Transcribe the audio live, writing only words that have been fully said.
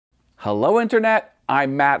Hello Internet,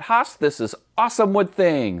 I'm Matt Haas. This is Awesome Wood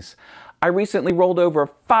Things. I recently rolled over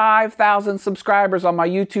 5,000 subscribers on my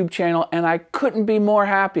YouTube channel and I couldn't be more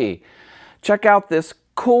happy. Check out this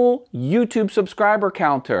cool YouTube subscriber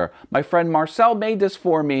counter. My friend Marcel made this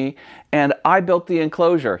for me and I built the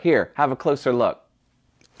enclosure. Here, have a closer look.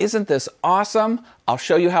 Isn't this awesome? I'll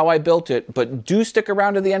show you how I built it, but do stick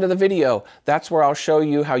around to the end of the video. That's where I'll show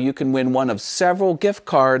you how you can win one of several gift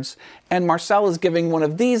cards, and Marcel is giving one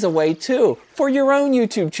of these away too, for your own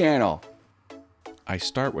YouTube channel. I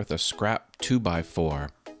start with a scrap 2x4.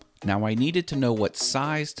 Now I needed to know what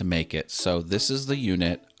size to make it, so this is the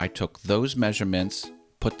unit. I took those measurements,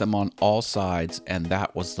 put them on all sides, and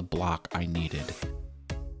that was the block I needed.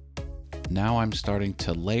 Now I'm starting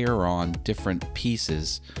to layer on different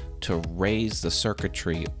pieces to raise the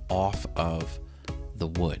circuitry off of the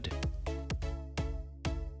wood.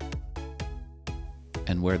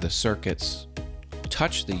 And where the circuits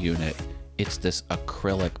touch the unit, it's this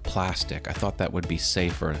acrylic plastic. I thought that would be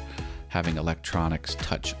safer, having electronics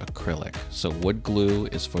touch acrylic. So wood glue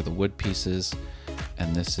is for the wood pieces,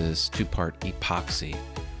 and this is 2-part epoxy,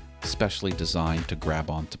 specially designed to grab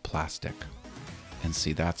onto plastic. And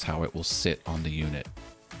see, that's how it will sit on the unit.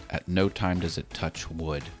 At no time does it touch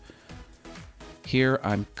wood. Here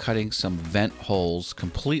I'm cutting some vent holes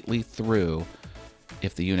completely through.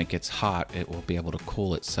 If the unit gets hot, it will be able to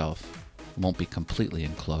cool itself. It won't be completely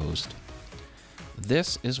enclosed.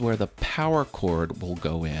 This is where the power cord will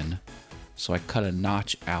go in, so I cut a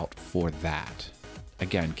notch out for that.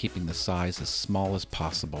 Again, keeping the size as small as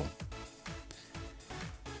possible.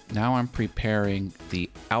 Now I'm preparing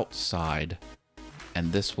the outside,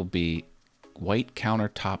 and this will be white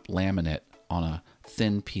countertop laminate on a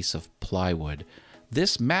thin piece of plywood.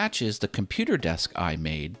 This matches the computer desk I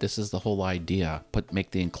made. This is the whole idea,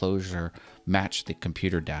 make the enclosure match the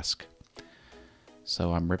computer desk.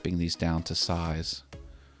 So I'm ripping these down to size.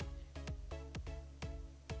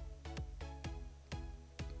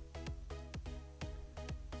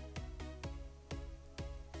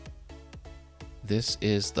 This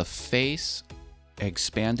is the face.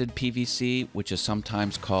 Expanded PVC, which is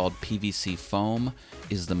sometimes called PVC foam,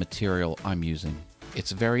 is the material I'm using.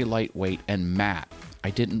 It's very lightweight and matte.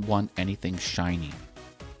 I didn't want anything shiny.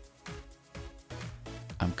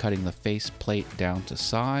 I'm cutting the face plate down to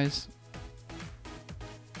size.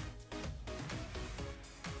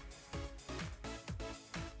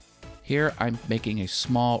 Here I'm making a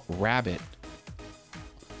small rabbet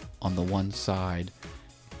on the one side,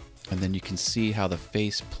 and then you can see how the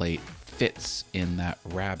face plate fits in that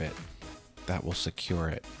rabbet. That will secure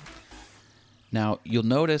it. Now you'll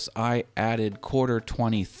notice I added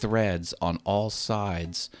 1/4-20 threads on all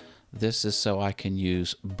sides. This is so I can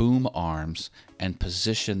use boom arms and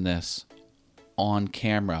position this on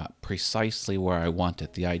camera precisely where I want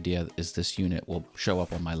it. The idea is this unit will show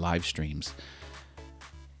up on my live streams.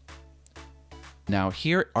 Now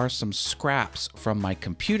here are some scraps from my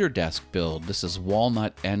computer desk build. This is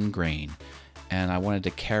walnut end grain, and I wanted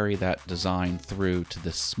to carry that design through to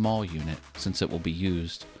this small unit since it will be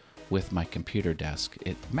used with my computer desk.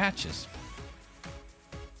 It matches.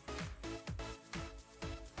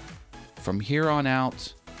 From here on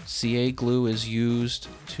out, CA glue is used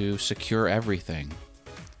to secure everything.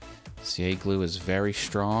 CA glue is very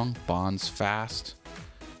strong, bonds fast.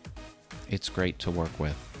 It's great to work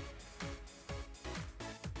with.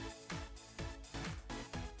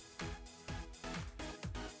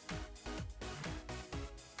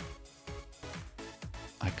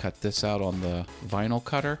 I cut this out on the vinyl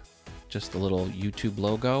cutter, just a little YouTube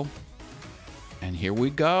logo, and here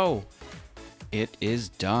we go. It is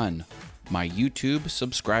done. My YouTube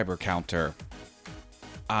subscriber counter.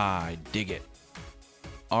 I dig it.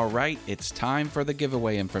 All right, it's time for the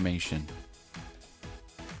giveaway information.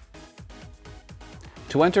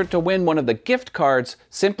 To enter to win one of the gift cards,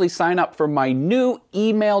 simply sign up for my new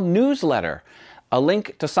email newsletter. A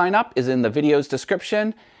link to sign up is in the video's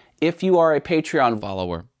description. If you are a Patreon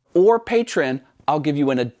follower or patron, I'll give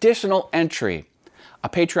you an additional entry. A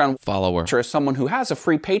Patreon follower is someone who has a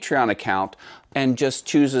free Patreon account and just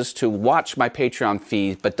chooses to watch my Patreon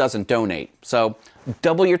feed but doesn't donate. So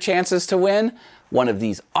double your chances to win one of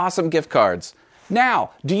these awesome gift cards.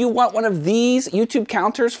 Now, do you want one of these YouTube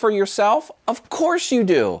counters for yourself? Of course you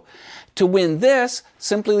do. To win this,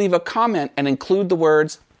 simply leave a comment and include the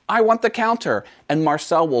words I want the counter, and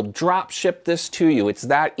Marcel will drop ship this to you. It's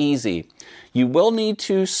that easy. You will need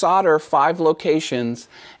to solder 5 locations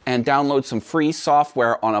and download some free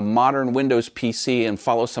software on a modern Windows PC and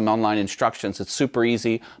follow some online instructions. It's super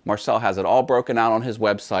easy. Marcel has it all broken out on his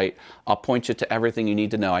website. I'll point you to everything you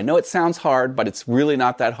need to know. I know it sounds hard, but it's really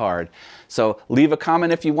not that hard. So leave a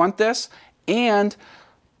comment if you want this, and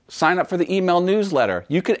sign up for the email newsletter.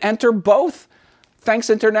 You can enter both. Thanks,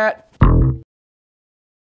 Internet.